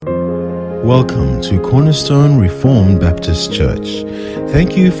Welcome to Cornerstone Reformed Baptist Church.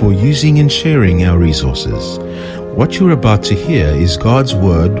 Thank you for using and sharing our resources. What you're about to hear is God's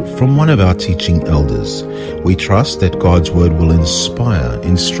Word from one of our teaching elders. We trust that God's Word will inspire,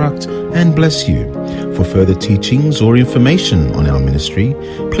 instruct, and bless you. For further teachings or information on our ministry,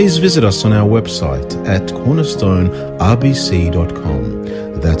 please visit us on our website at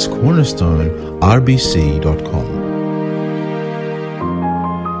cornerstonerbc.com. That's cornerstonerbc.com.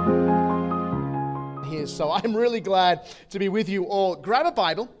 So I'm really glad to be with you all. Grab a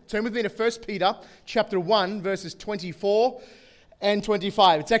Bible, turn with me to 1 Peter chapter 1, verses 24 and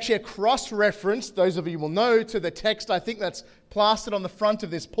 25. It's actually a cross-reference, those of you will know, to the text I think that's plastered on the front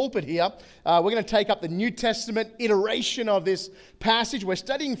of this pulpit here. We're going to take up the New Testament iteration of this passage. We're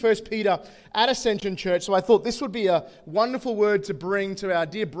studying 1 Peter at Ascension Church, so I thought this would be a wonderful word to bring to our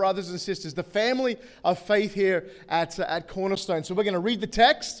dear brothers and sisters, the family of faith here at Cornerstone. So we're going to read the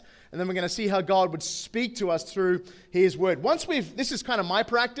text, and then we're going to see how God would speak to us through His Word. This is kind of my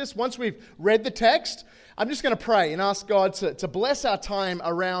practice. Once we've read the text, I'm just going to pray and ask God to bless our time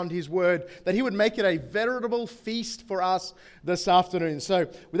around His Word, that He would make it a veritable feast for us this afternoon. So,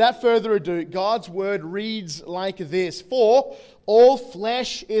 without further ado, God's Word reads like this: "For all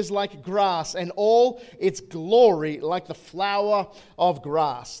flesh is like grass, and all its glory like the flower of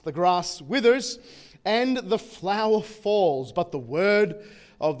grass. The grass withers, and the flower falls, but the word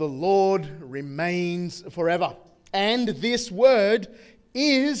of the Lord remains forever." And this word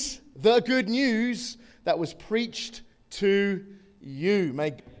is the good news that was preached to you.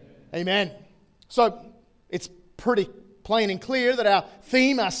 Amen. So it's pretty plain and clear that our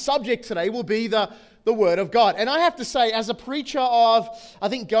theme, our subject today will be the Word of God. And I have to say, as a preacher of, I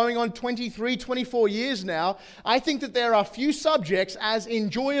think, going on 23, 24 years now, I think that there are few subjects as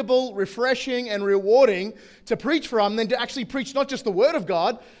enjoyable, refreshing, and rewarding to preach from than to actually preach not just the Word of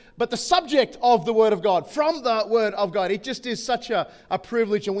God, but the subject of the Word of God, from the Word of God. It just is such a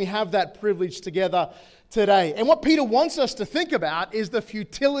privilege, and we have that privilege together today. And what Peter wants us to think about is the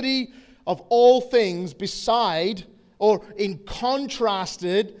futility of all things beside or in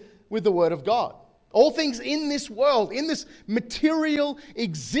contrasted with the Word of God. All things in this world, in this material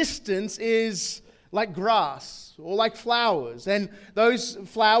existence, is like grass or like flowers. And those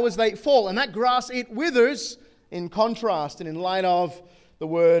flowers, they fall. And that grass, it withers in contrast and in light of the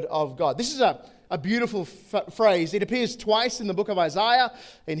Word of God. This is a beautiful phrase. It appears twice in the book of Isaiah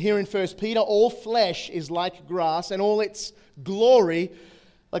and here in 1 Peter. All flesh is like grass, and all its glory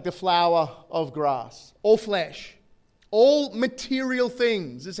like the flower of grass. All flesh. All material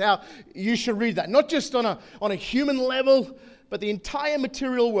things is how you should read that. Not just on a human level, but the entire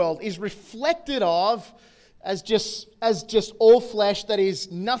material world is reflected of as just all flesh that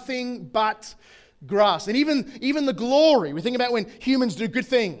is nothing but grass. And even the glory, we think about when humans do good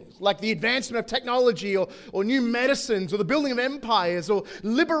things, like the advancement of technology or new medicines or the building of empires or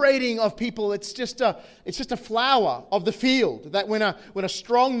liberating of people. It's just a flower of the field that when a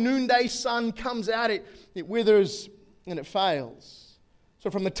strong noonday sun comes out, it withers and it fails. So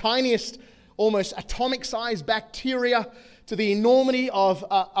from the tiniest, almost atomic-sized bacteria to the enormity of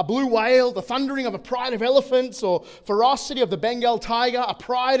a blue whale, the thundering of a pride of elephants, or ferocity of the Bengal tiger, a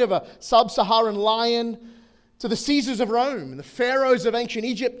pride of a sub-Saharan lion, to the Caesars of Rome, the pharaohs of ancient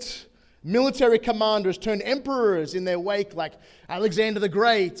Egypt, military commanders turned emperors in their wake like Alexander the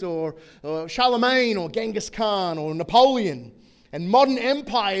Great, or Charlemagne, or Genghis Khan, or Napoleon, and modern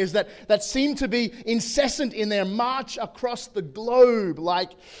empires that seem to be incessant in their march across the globe,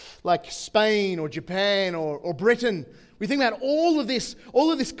 like Spain or Japan or Britain. We think about all of this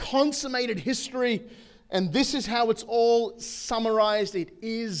consummated history, and this is how it's all summarized. It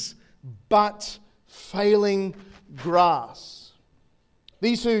is but failing grass.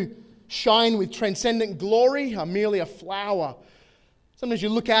 These who shine with transcendent glory are merely a flower. Sometimes you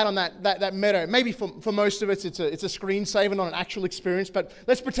look out on that meadow. Maybe for most of us it's a screensaver, not an actual experience, but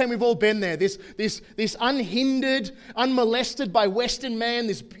let's pretend we've all been there. This unhindered, unmolested by Western man,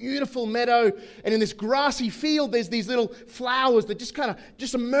 this beautiful meadow, and in this grassy field there's these little flowers that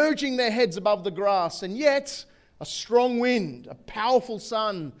just emerging their heads above the grass, and yet a strong wind, a powerful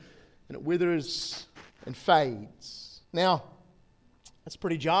sun, and it withers and fades. Now, that's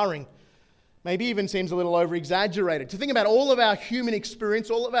pretty jarring. Maybe even seems a little over-exaggerated. To think about all of our human experience,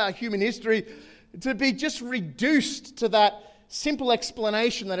 all of our human history, to be just reduced to that simple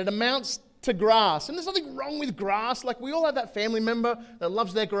explanation that it amounts to grass. And there's nothing wrong with grass. Like, we all have that family member that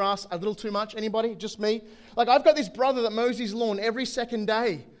loves their grass a little too much. Anybody? Just me? Like, I've got this brother that mows his lawn every second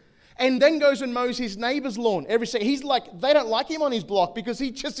day. and then goes and mows his neighbor's lawn every second. He's like, they don't like him on his block because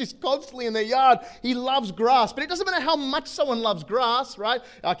he just is constantly in their yard. He loves grass. But it doesn't matter how much someone loves grass, right?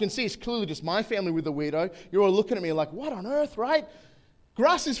 I can see it's clearly just my family with the weirdo. You're all looking at me like, what on earth, right?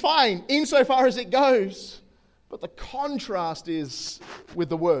 Grass is fine insofar as it goes. But the contrast is with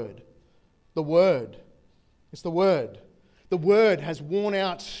the Word. The Word. It's the Word. The Word has worn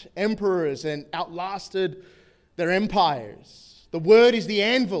out emperors and outlasted their empires. The Word is the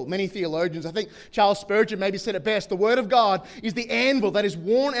anvil. Many theologians, I think Charles Spurgeon maybe said it best, the Word of God is the anvil that has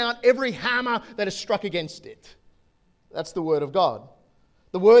worn out every hammer that has struck against it. That's the Word of God.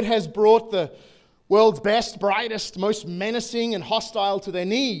 The Word has brought the world's best, brightest, most menacing and hostile to their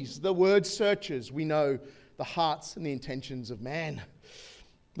knees. The Word searches, we know, the hearts and the intentions of man.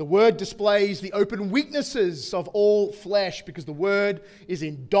 The Word displays the open weaknesses of all flesh because the Word is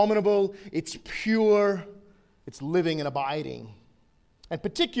indomitable, it's pure, it's living and abiding. And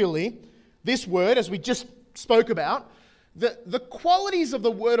particularly, this Word, as we just spoke about, the qualities of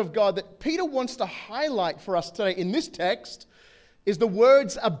the Word of God that Peter wants to highlight for us today in this text is the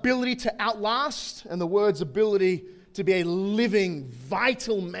Word's ability to outlast and the Word's ability to be a living,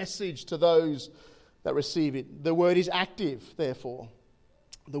 vital message to those that receive it. The Word is active, therefore.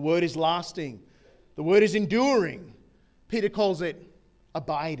 The Word is lasting. The Word is enduring. Peter calls it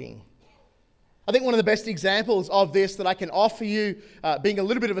abiding. I think one of the best examples of this that I can offer you, being a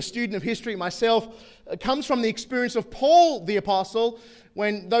little bit of a student of history myself, comes from the experience of Paul the Apostle,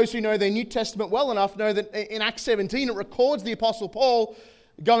 when those who know their New Testament well enough know that in Acts 17 it records the Apostle Paul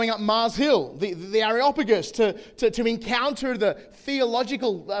going up Mars Hill, the Areopagus, to encounter the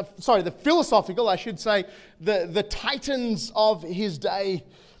philosophical, I should say, the titans of his day.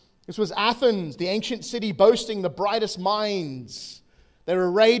 This was Athens, the ancient city boasting the brightest minds. They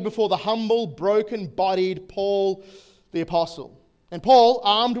were arrayed before the humble, broken-bodied Paul the Apostle. And Paul,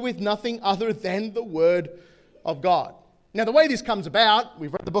 armed with nothing other than the Word of God. Now, the way this comes about,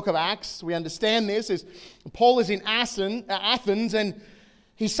 we've read the book of Acts, we understand this, is Paul is in Athens, and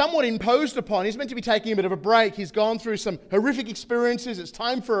he's somewhat imposed upon. He's meant to be taking a bit of a break. He's gone through some horrific experiences. It's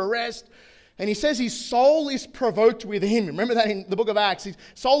time for a rest. And he says his soul is provoked with him. Remember that in the book of Acts. His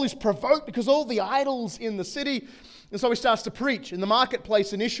soul is provoked because all the idols in the city. And so he starts to preach in the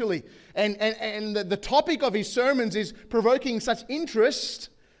marketplace initially. And the topic of his sermons is provoking such interest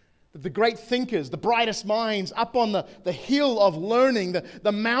that the great thinkers, the brightest minds up on the hill of learning,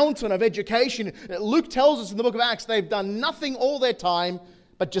 the mountain of education, Luke tells us in the book of Acts, they've done nothing all their time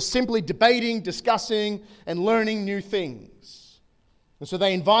but just simply debating, discussing, and learning new things. And so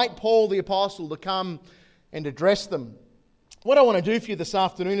they invite Paul the Apostle to come and address them. What I want to do for you this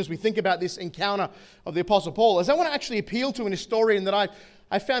afternoon as we think about this encounter of the Apostle Paul is I want to actually appeal to an historian that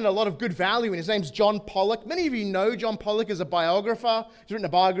I found a lot of good value in. His name's John Pollock. Many of you know John Pollock as a biographer. He's written a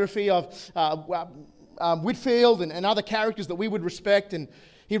biography of Whitefield and other characters that we would respect. And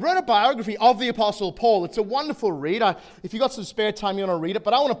he wrote a biography of the Apostle Paul. It's a wonderful read. If you've got some spare time, you want to read it.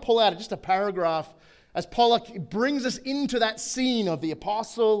 But I want to pull out just a paragraph as Pollock brings us into that scene of the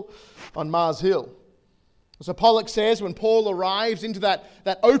Apostle on Mars Hill. So Pollock says when Paul arrives into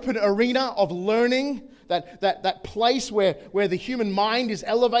that open arena of learning, that place where the human mind is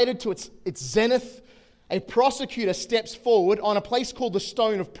elevated to its zenith, a prosecutor steps forward on a place called the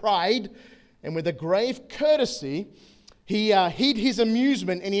Stone of Pride, and with a grave courtesy, he hid his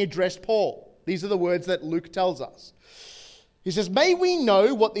amusement and he addressed Paul. These are the words that Luke tells us. He says, "May we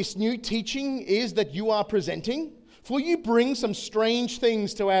know what this new teaching is that you are presenting? For you bring some strange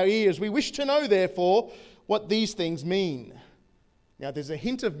things to our ears. We wish to know, therefore, what these things mean." Now, there's a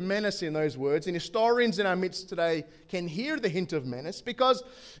hint of menace in those words, and historians in our midst today can hear the hint of menace because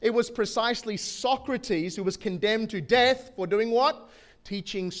it was precisely Socrates who was condemned to death for doing what?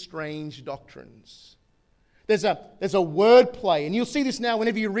 Teaching strange doctrines. There's a word play, and you'll see this now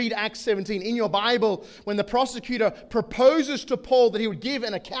whenever you read Acts 17 in your Bible, when the prosecutor proposes to Paul that he would give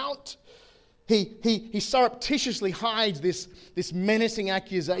an account, he surreptitiously hides this menacing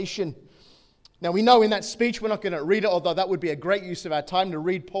accusation. Now, we know in that speech, we're not going to read it, although that would be a great use of our time to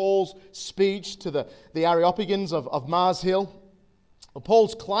read Paul's speech to the Areopagans of Mars Hill. Well,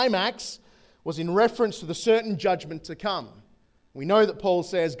 Paul's climax was in reference to the certain judgment to come. We know that Paul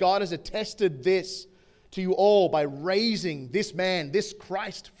says, God has attested this to you all by raising this man, this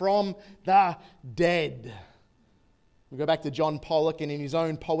Christ, from the dead. We go back to John Pollock, and in his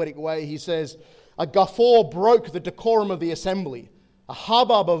own poetic way, he says, a guffaw broke the decorum of the assembly. A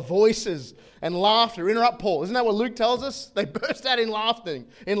hubbub of voices and laughter interrupt Paul. Isn't that what Luke tells us? They burst out in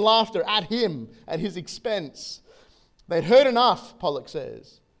laughter at him, at his expense. They'd heard enough, Pollock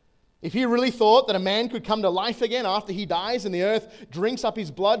says. If he really thought that a man could come to life again after he dies and the earth drinks up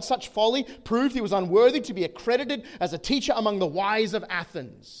his blood, such folly proved he was unworthy to be accredited as a teacher among the wise of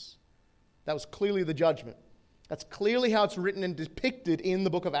Athens. That was clearly the judgment. That's clearly how it's written and depicted in the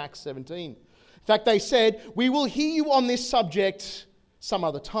book of Acts 17. In fact, they said, "We will hear you on this subject some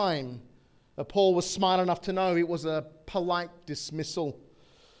other time." But Paul was smart enough to know it was a polite dismissal.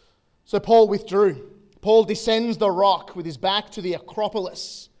 So Paul withdrew. Paul descends the rock with his back to the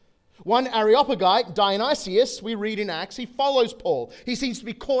Acropolis. One Areopagite, Dionysius, we read in Acts, he follows Paul. He seems to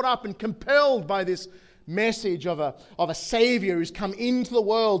be caught up and compelled by this message of a Savior who's come into the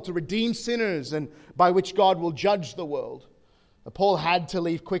world to redeem sinners and by which God will judge the world. But Paul had to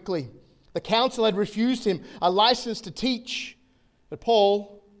leave quickly. The council had refused him a license to teach, but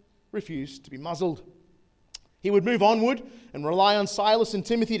Paul refused to be muzzled. He would move onward and rely on Silas and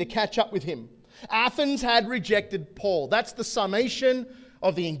Timothy to catch up with him. Athens had rejected Paul. That's the summation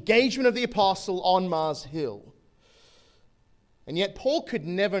of the engagement of the apostle on Mars Hill. And yet Paul could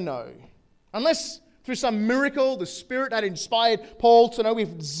never know, unless through some miracle the Spirit had inspired Paul to know. We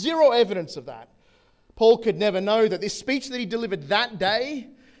have zero evidence of that. Paul could never know that this speech that he delivered that day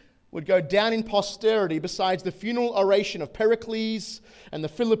would go down in posterity besides the funeral oration of Pericles and the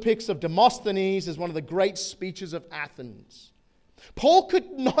Philippics of Demosthenes as one of the great speeches of Athens. Paul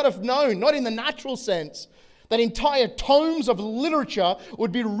could not have known, not in the natural sense, that entire tomes of literature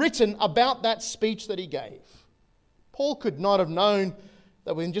would be written about that speech that he gave. Paul could not have known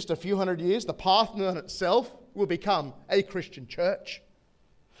that within just a few hundred years, the Parthenon itself will become a Christian church.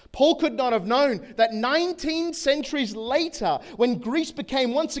 Paul could not have known that 19 centuries later, when Greece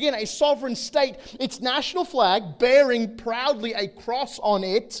became once again a sovereign state, its national flag, bearing proudly a cross on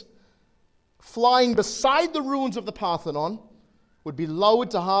it, flying beside the ruins of the Parthenon, would be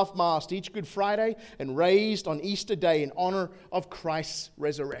lowered to half-mast each Good Friday and raised on Easter Day in honor of Christ's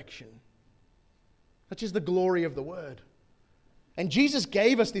resurrection. Such is the glory of the Word. And Jesus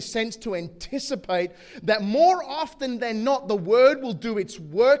gave us this sense to anticipate that more often than not, the Word will do its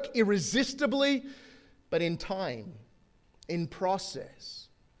work irresistibly, but in time, in process,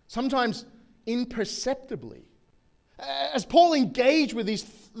 sometimes imperceptibly. As Paul engaged with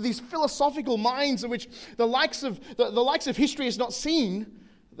these philosophical minds in which the likes of history has not seen,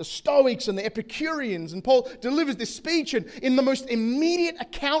 the Stoics and the Epicureans, and Paul delivers this speech, and in the most immediate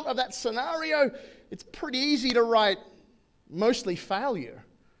account of that scenario, it's pretty easy to write mostly failure.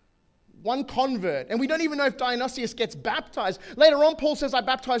 One convert, and we don't even know if Dionysius gets baptized. Later on, Paul says, "I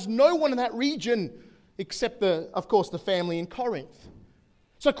baptized no one in that region except, of course, the family in Corinth."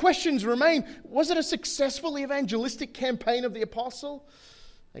 So questions remain. Was it a successful evangelistic campaign of the apostle?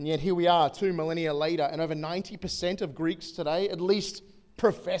 And yet here we are 2 millennia later, and over 90% of Greeks today at least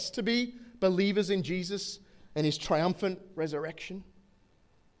profess to be believers in Jesus and his triumphant resurrection.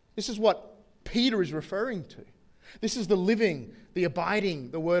 This is what Peter is referring to. This is the living, the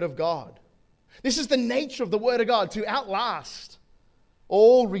abiding, the Word of God. This is the nature of the Word of God, to outlast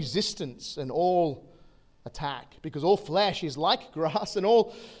all resistance and all attack, because all flesh is like grass and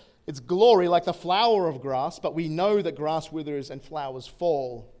all its glory like the flower of grass, but we know that grass withers and flowers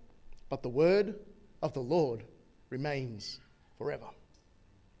fall, but the word of the Lord remains forever.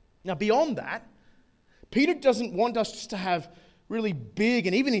 Now beyond that, Peter doesn't want us just to have really big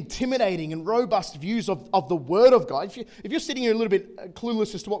and even intimidating and robust views of the Word of God. If you're sitting here a little bit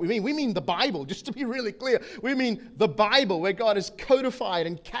clueless as to what we mean the Bible, just to be really clear. We mean the Bible, where God has codified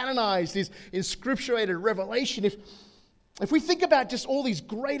and canonized his inscripturated revelation. If we think about just all these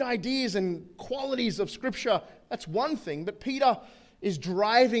great ideas and qualities of Scripture, that's one thing, but Peter is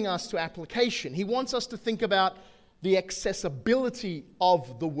driving us to application. He wants us to think about the accessibility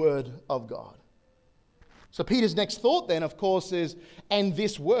of the Word of God. So Peter's next thought then, of course, is, and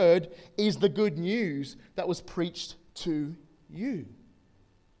this word is the good news that was preached to you.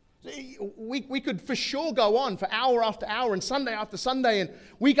 We could for sure go on for hour after hour and Sunday after Sunday and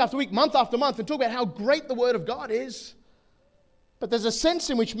week after week, month after month, and talk about how great the Word of God is. But there's a sense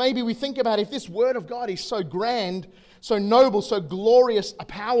in which maybe we think about, if this Word of God is so grand, so noble, so glorious a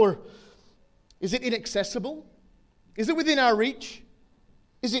power, is it inaccessible? Is it within our reach?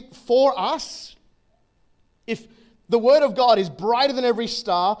 Is it for us? If the Word of God is brighter than every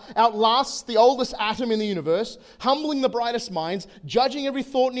star, outlasts the oldest atom in the universe, humbling the brightest minds, judging every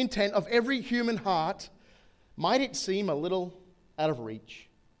thought and intent of every human heart, might it seem a little out of reach?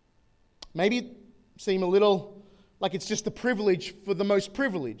 Maybe it seem a little like it's just the privilege for the most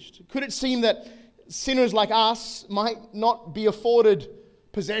privileged. Could it seem that sinners like us might not be afforded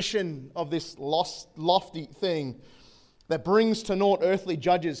possession of this lofty thing that brings to naught earthly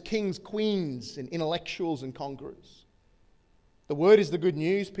judges, kings, queens, and intellectuals and conquerors? The word is the good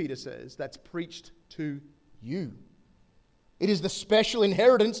news, Peter says, that's preached to you. It is the special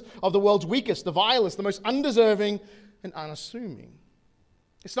inheritance of the world's weakest, the vilest, the most undeserving and unassuming.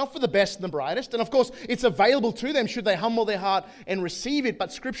 It's not for the best and the brightest. And of course, it's available to them should they humble their heart and receive it.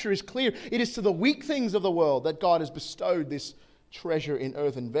 But Scripture is clear. It is to the weak things of the world that God has bestowed this treasure in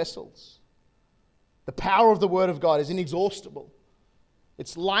earthen vessels. The power of the Word of God is inexhaustible.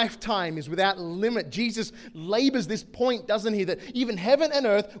 Its lifetime is without limit. Jesus labors this point, doesn't he? That even heaven and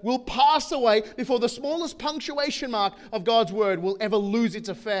earth will pass away before the smallest punctuation mark of God's word will ever lose its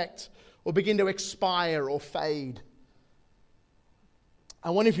effect or begin to expire or fade.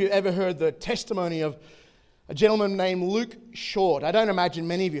 I wonder if you've ever heard the testimony of a gentleman named Luke Short. I don't imagine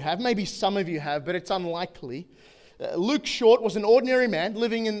many of you have. Maybe some of you have, but it's unlikely. Luke Short was an ordinary man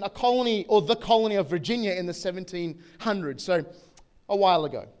living in a colony or the colony of Virginia in the 1700s. So a while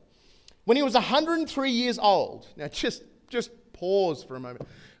ago. When he was 103 years old, now just pause for a moment.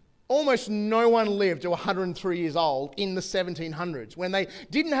 Almost no one lived to 103 years old in the 1700s when they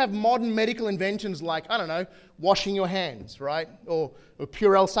didn't have modern medical inventions like, I don't know, washing your hands, right? Or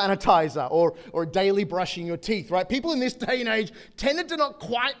Purell sanitizer or daily brushing your teeth, right? People in this day and age tended to not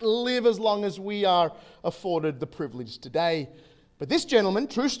quite live as long as we are afforded the privilege today. But this gentleman,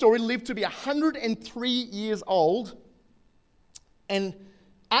 true story, lived to be 103 years old. And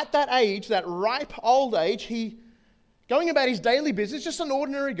at that age, that ripe old age, he, going about his daily business, just an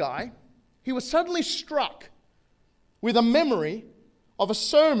ordinary guy, he was suddenly struck with a memory of a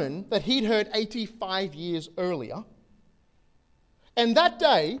sermon that he'd heard 85 years earlier. And that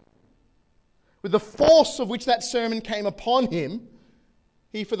day, with the force of which that sermon came upon him,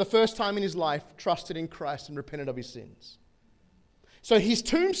 he, for the first time in his life, trusted in Christ and repented of his sins. So his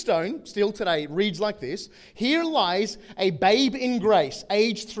tombstone, still today, reads like this: "Here lies a babe in grace,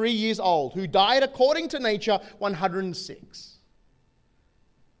 aged 3 years old, who died according to nature 106.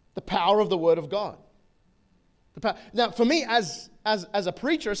 The power of the Word of God. Now, for me, as a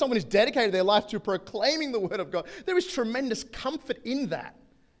preacher, as someone who's dedicated their life to proclaiming the Word of God, there is tremendous comfort in that.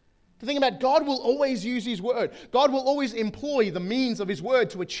 To think about God will always use His Word. God will always employ the means of His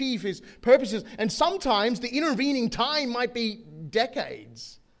Word to achieve His purposes. And sometimes the intervening time might be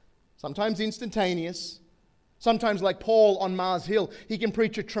decades, sometimes instantaneous, sometimes like Paul on Mars Hill, he can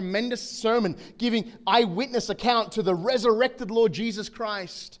preach a tremendous sermon giving eyewitness account to the resurrected Lord Jesus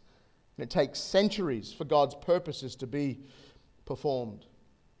Christ. And it takes centuries for God's purposes to be performed.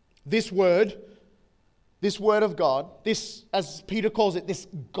 This word of God, this, as Peter calls it, this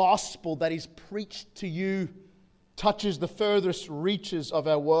gospel that is preached to you, touches the furthest reaches of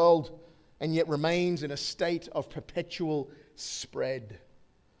our world and yet remains in a state of perpetual spread.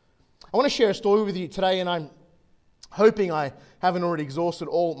 I want to share a story with you today, and I'm hoping I haven't already exhausted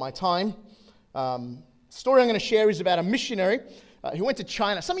all my time. The story I'm going to share is about a missionary who went to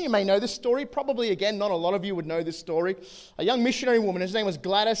China. Some of you may know this story. Probably, again, not a lot of you would know this story. A young missionary woman, her name was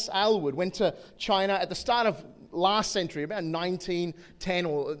Gladys Aylward, went to China at the start of last century, about 1910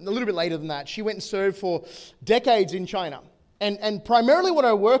 or a little bit later than that. She went and served for decades in China. And primarily what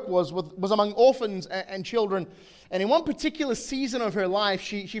her work was among orphans and children. And in one particular season of her life,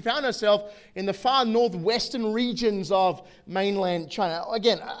 she found herself in the far northwestern regions of mainland China.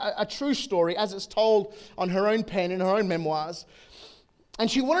 Again, a true story as it's told on her own pen in her own memoirs. And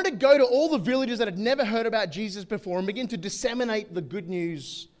she wanted to go to all the villages that had never heard about Jesus before and begin to disseminate the good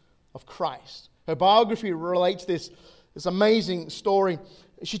news of Christ. Her biography relates this amazing story.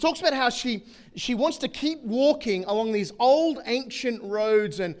 She talks about how she wants to keep walking along these old ancient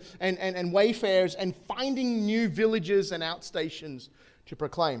roads and wayfarers and finding new villages and outstations to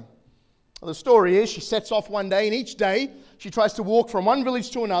proclaim. Well, the story is she sets off one day, and each day she tries to walk from one village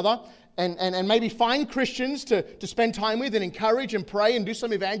to another and maybe find Christians to spend time with and encourage and pray and do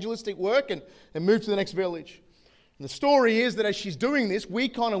some evangelistic work and move to the next village. And the story is that as she's doing this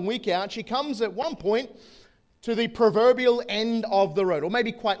week on and week out, she comes at one point to the proverbial end of the road, or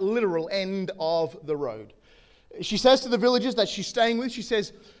maybe quite literal end of the road. She says to the villagers that she's staying with, she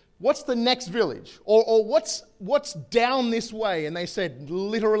says, "What's the next village? Or what's down this way?" And they said,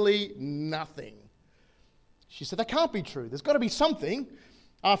 "Literally nothing." She said, "That can't be true. There's got to be something.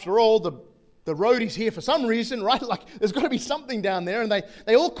 After all, the road is here for some reason, right? Like, there's got to be something down there." And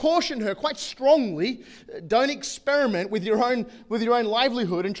they all cautioned her quite strongly, don't experiment with your own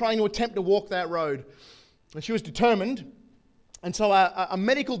livelihood and trying to attempt to walk that road. And she was determined. And so a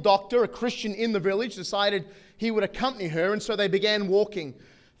medical doctor, a Christian in the village, decided he would accompany her. And so they began walking.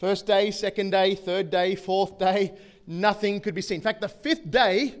 First day, second day, third day, fourth day, nothing could be seen. In fact, the fifth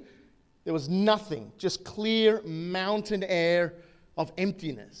day, there was nothing, just clear mountain air of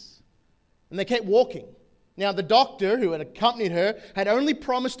emptiness. And they kept walking. Now, the doctor who had accompanied her had only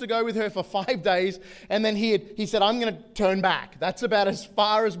promised to go with her for 5 days, and then he said, I'm going to turn back. That's about as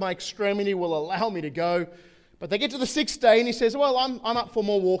far as my extremity will allow me to go. But they get to the 6th day, and he says, well, I'm up for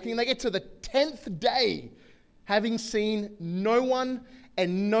more walking. And they get to the 10th day, having seen no one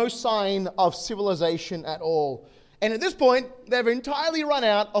and no sign of civilization at all. And at this point, they've entirely run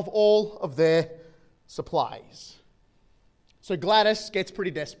out of all of their supplies. So Gladys gets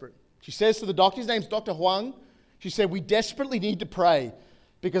pretty desperate. She says to the doctor, his name's Dr. Huang, she said, we desperately need to pray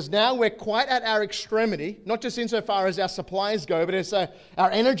because now we're quite at our extremity, not just insofar as our supplies go, but as our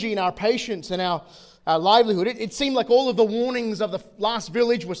energy and our patience and our livelihood. It seemed like all of the warnings of the last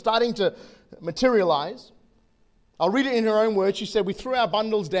village were starting to materialize. I'll read it in her own words. She said, we threw our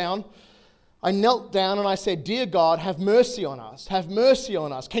bundles down. I knelt down and I said, dear God, have mercy on us. Have mercy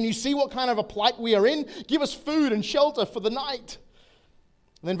on us. Can you see what kind of a plight we are in? Give us food and shelter for the night.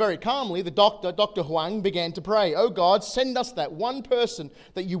 And then very calmly, the doctor, Dr. Huang, began to pray, oh God, send us that one person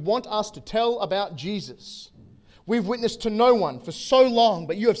that you want us to tell about Jesus. We've witnessed to no one for so long,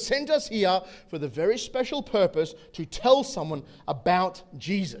 but you have sent us here for the very special purpose to tell someone about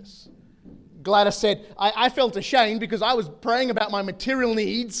Jesus. Gladys said, I felt ashamed because I was praying about my material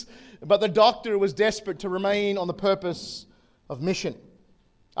needs, but the doctor was desperate to remain on the purpose of mission.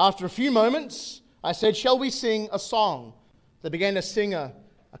 After a few moments, I said, shall we sing a song? They began to sing a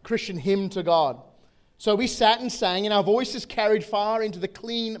Christian hymn to God. So we sat and sang, and our voices carried far into the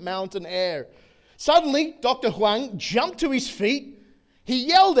clean mountain air. Suddenly, Dr. Huang jumped to his feet. He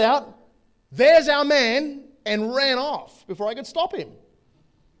yelled out, there's our man, and ran off before I could stop him.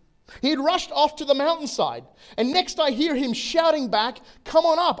 He had rushed off to the mountainside, and next I hear him shouting back, come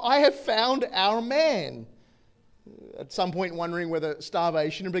on up, I have found our man. At some point wondering whether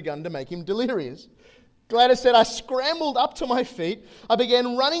starvation had begun to make him delirious. Gladys said, I scrambled up to my feet. I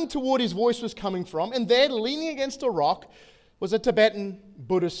began running toward his voice was coming from, and there, leaning against a rock, was a Tibetan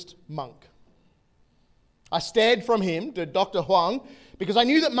Buddhist monk. I stared from him to Dr. Huang because I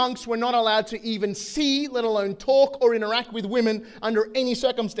knew that monks were not allowed to even see, let alone talk or interact with women under any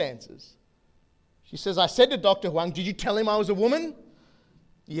circumstances. She says, I said to Dr. Huang, did you tell him I was a woman?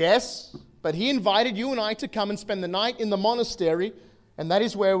 Yes, but he invited you and I to come and spend the night in the monastery, and that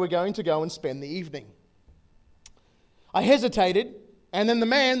is where we're going to go and spend the evening. I hesitated, and then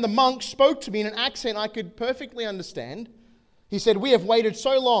the monk, spoke to me in an accent I could perfectly understand. He said, we have waited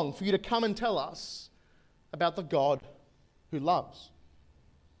so long for you to come and tell us about the God who loves.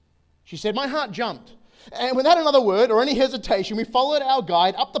 She said, my heart jumped. And without another word or any hesitation, we followed our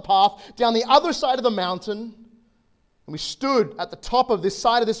guide up the path down the other side of the mountain. And we stood at the top of this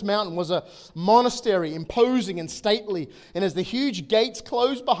side of this mountain was a monastery, imposing and stately. And as the huge gates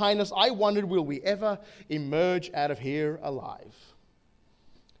closed behind us, I wondered, will we ever emerge out of here alive?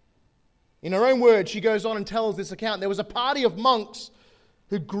 In her own words, she goes on and tells this account. There was a party of monks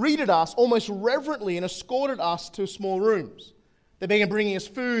who greeted us almost reverently and escorted us to small rooms. They began bringing us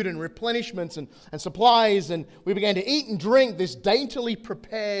food and replenishments and supplies, and we began to eat and drink this daintily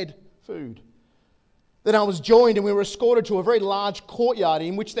prepared food. Then I was joined and we were escorted to a very large courtyard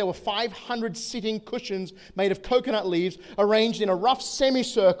in which there were 500 sitting cushions made of coconut leaves arranged in a rough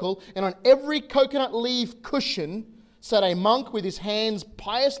semicircle, and on every coconut leaf cushion sat a monk with his hands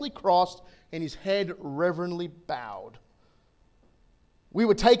piously crossed and his head reverently bowed. We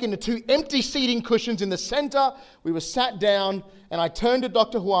were taken to 2 empty seating cushions in the center. We were sat down, and I turned to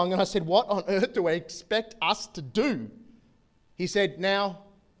Dr. Huang and I said, what on earth do I expect us to do? He said, now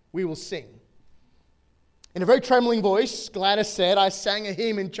we will sing. In a very trembling voice, Gladys said, I sang a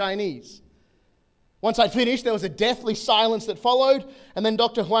hymn in Chinese. Once I'd finished, there was a deathly silence that followed, and then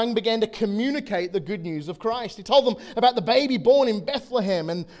Dr. Huang began to communicate the good news of Christ. He told them about the baby born in Bethlehem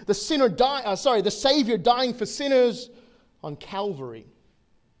and the Savior dying for sinners on Calvary.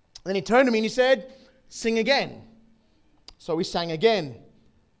 Then he turned to me and he said, sing again. So we sang again.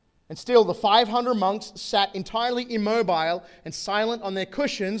 And still the 500 monks sat entirely immobile and silent on their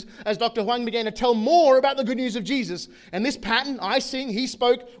cushions as Dr. Huang began to tell more about the good news of Jesus. And this pattern, I sing, he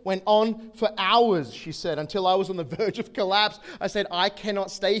spoke, went on for hours, she said, until I was on the verge of collapse. I said, I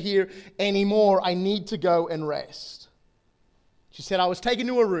cannot stay here anymore. I need to go and rest. She said, I was taken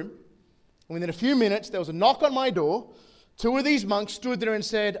to a room, and within a few minutes there was a knock on my door. 2 of these monks stood there and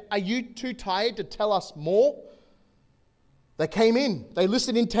said, are you too tired to tell us more? They came in, they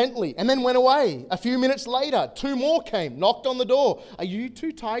listened intently, and then went away. A few minutes later, 2 more came, knocked on the door. Are you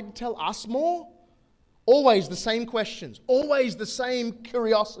too tired to tell us more? Always the same questions, always the same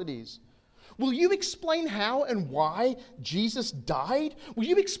curiosities. Will you explain how and why Jesus died? Will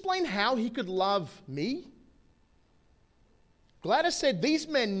you explain how he could love me? Gladys said these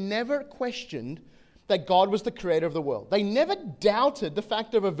men never questioned that God was the creator of the world. They never doubted the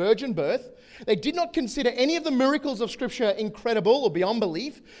fact of a virgin birth. They did not consider any of the miracles of Scripture incredible or beyond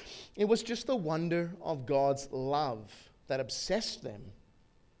belief. It was just the wonder of God's love that obsessed them.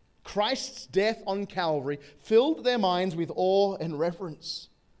 Christ's death on Calvary filled their minds with awe and reverence.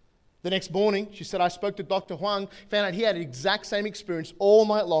 The next morning, she said, I spoke to Dr. Huang, found out he had the exact same experience all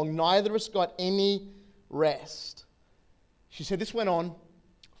night long. Neither of us got any rest. She said this went on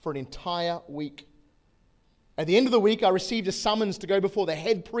for an entire week. At the end of the week, I received a summons to go before the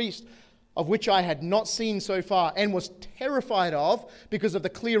head priest, of which I had not seen so far and was terrified of because of the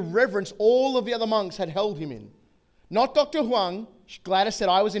clear reverence all of the other monks had held him in. Not Dr. Huang. Gladys said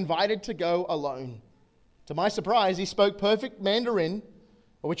I was invited to go alone. To my surprise, he spoke perfect Mandarin,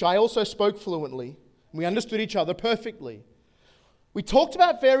 which I also spoke fluently. We understood each other perfectly. We talked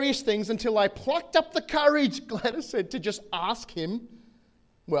about various things until I plucked up the courage, Gladys said, to just ask him,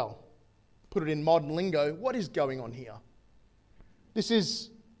 well, put it in modern lingo, what is going on here? This is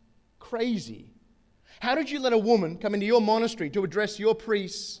crazy. How did you let a woman come into your monastery to address your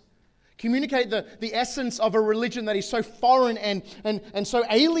priests, communicate the essence of a religion that is so foreign and so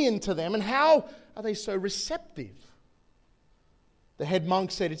alien to them, and how are they so receptive? The head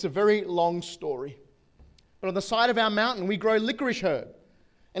monk said, it's a very long story. But on the side of our mountain, we grow licorice herb.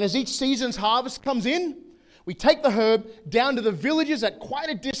 And as each season's harvest comes in, we take the herb down to the villages at quite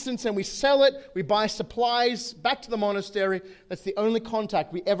a distance and we sell it. We buy supplies back to the monastery. That's the only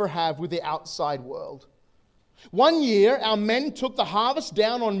contact we ever have with the outside world. One year, our men took the harvest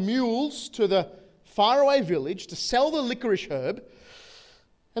down on mules to the faraway village to sell the licorice herb.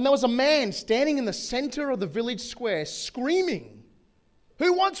 And there was a man standing in the center of the village square screaming,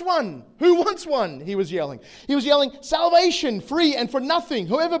 who wants one? Who wants one? He was yelling. He was yelling, salvation, free and for nothing.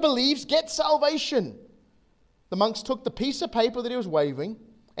 Whoever believes, gets salvation. The monks took the piece of paper that he was waving,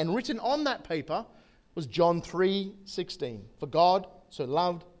 and written on that paper was John 3:16. For God so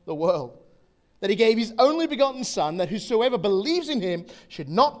loved the world, that he gave his only begotten Son, that whosoever believes in him should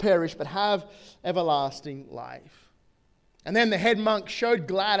not perish, but have everlasting life. And then the head monk showed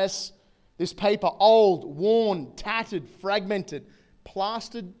Gladys this paper, old, worn, tattered, fragmented,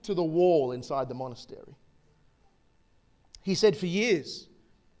 plastered to the wall inside the monastery. He said, for years,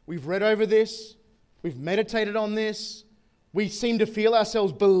 we've read over this, we've meditated on this, we seem to feel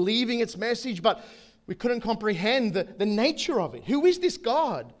ourselves believing its message, but we couldn't comprehend the nature of it. Who is this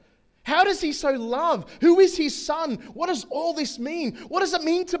God? How does he so love? Who is his Son? What does all this mean? What does it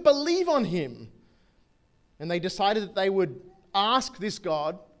mean to believe on him? And they decided that they would ask this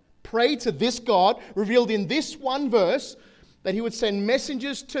God, pray to this God, revealed in this one verse, that he would send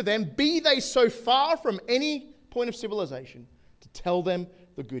messengers to them, be they so far from any point of civilization, to tell them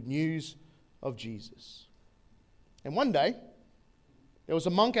the good news of Jesus. And one day, there was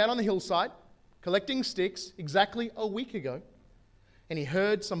a monk out on the hillside collecting sticks exactly a week ago, and he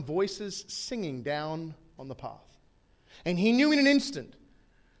heard some voices singing down on the path. And he knew in an instant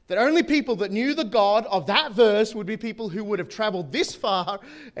that only people that knew the God of that verse would be people who would have traveled this far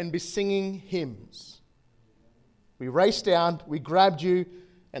and be singing hymns. We raced down, we grabbed you,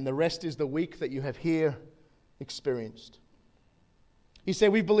 and the rest is the week that you have here experienced. He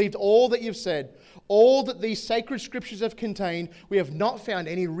said, we've believed all that you've said, all that these sacred scriptures have contained. We have not found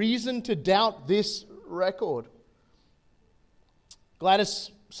any reason to doubt this record. Gladys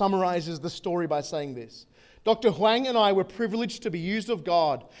summarizes the story by saying this. Dr. Huang and I were privileged to be used of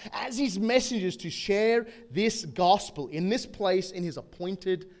God as his messengers to share this gospel in this place in his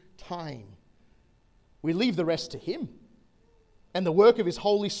appointed time. We leave the rest to him and the work of his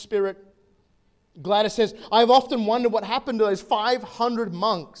Holy Spirit. Gladys says, I've often wondered what happened to those 500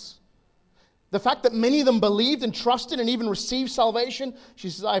 monks. The fact that many of them believed and trusted and even received salvation, she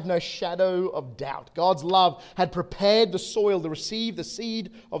says, I have no shadow of doubt. God's love had prepared the soil to receive the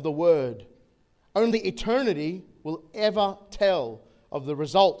seed of the word. Only eternity will ever tell of the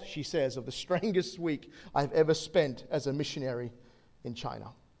result, she says, of the strangest week I've ever spent as a missionary in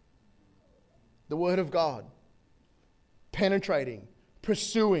China. The Word of God, penetrating,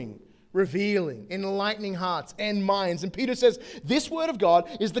 pursuing, revealing, enlightening hearts and minds. And Peter says, this Word of God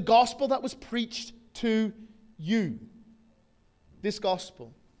is the gospel that was preached to you. This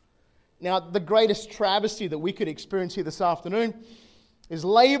gospel. Now, the greatest travesty that we could experience here this afternoon is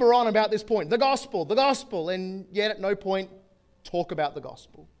labor on about this point. The gospel, and yet at no point talk about the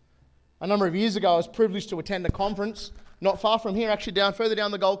gospel. A number of years ago, I was privileged to attend a conference not far from here, actually further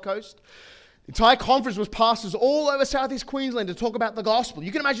down the Gold Coast. The entire conference was pastors all over Southeast Queensland to talk about the gospel.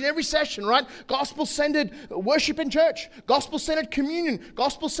 You can imagine every session, right? Gospel-centered worship in church, gospel-centered communion,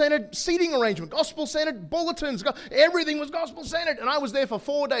 gospel-centered seating arrangement, gospel-centered bulletins. Everything was gospel-centered. And I was there for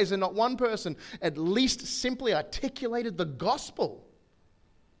 4 days and not one person at least simply articulated the gospel.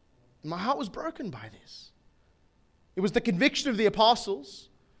 My heart was broken by this. It was the conviction of the apostles,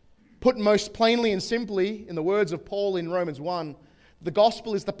 put most plainly and simply in the words of Paul in Romans 1, the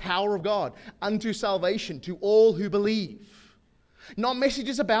gospel is the power of God unto salvation to all who believe. Not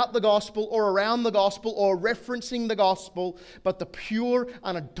messages about the gospel or around the gospel or referencing the gospel, but the pure,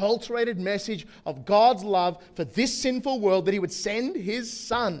 unadulterated message of God's love for this sinful world, that He would send His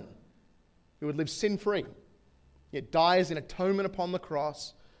Son, who would live sin-free, yet die as an atonement upon the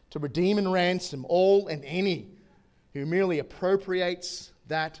cross to redeem and ransom all and any who merely appropriates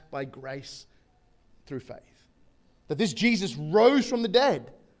that by grace through faith. That this Jesus rose from the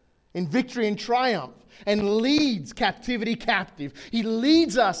dead in victory and triumph and leads captivity captive. He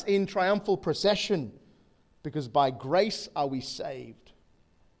leads us in triumphal procession because by grace are we saved.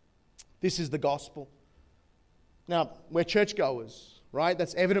 This is the gospel. Now, we're churchgoers, right?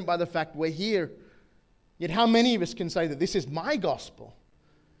 That's evident by the fact we're here. Yet how many of us can say that this is my gospel?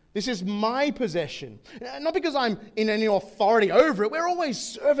 This is my possession. Not because I'm in any authority over it. We're always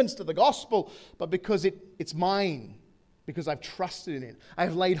servants to the gospel, but because it's mine. Because I've trusted in it.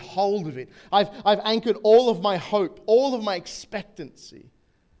 I've laid hold of it. I've anchored all of my hope, all of my expectancy,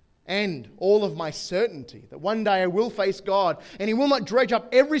 and all of my certainty that one day I will face God and He will not dredge up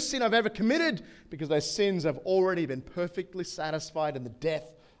every sin I've ever committed, because those sins have already been perfectly satisfied in the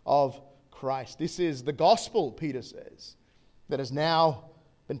death of Christ. This is the gospel, Peter says, that has now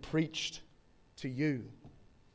been preached to you.